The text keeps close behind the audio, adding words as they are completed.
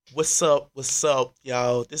What's up? What's up,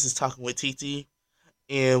 y'all? This is Talking with TT,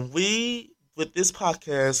 and with this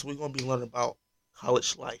podcast, we're gonna be learning about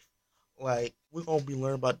college life. Like we're gonna be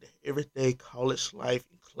learning about the everyday college life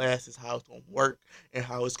and classes, how it's gonna work, and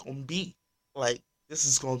how it's gonna be. Like this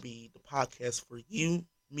is gonna be the podcast for you,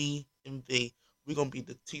 me, and they. We're gonna be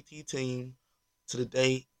the TT team to the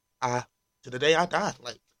day I to the day I die.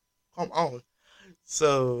 Like, come on.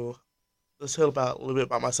 So let's tell about a little bit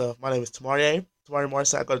about myself. My name is Tamari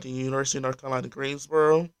Morris. I go to the University of North Carolina,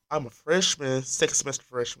 Greensboro. I'm a freshman, second semester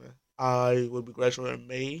freshman. I will be graduating in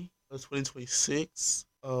May of 2026.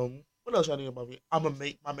 What else y'all know about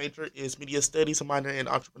me? My major is media studies, a minor in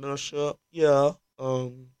entrepreneurship. Yeah.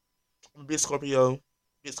 I'm a big Scorpio,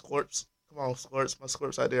 big Scorps. Come on, Scorps, my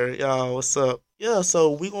Scorps out there. Yo, what's up? Yeah,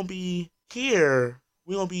 so we gonna be here.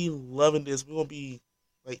 We gonna be loving this. We gonna be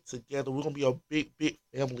like together. We gonna be a big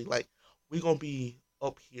family. Like we gonna be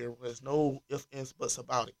up here. There's no ifs ands buts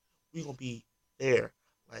about it. We gonna be there.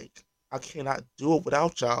 Like I cannot do it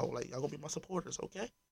without y'all. Like y'all gonna be my supporters. Okay.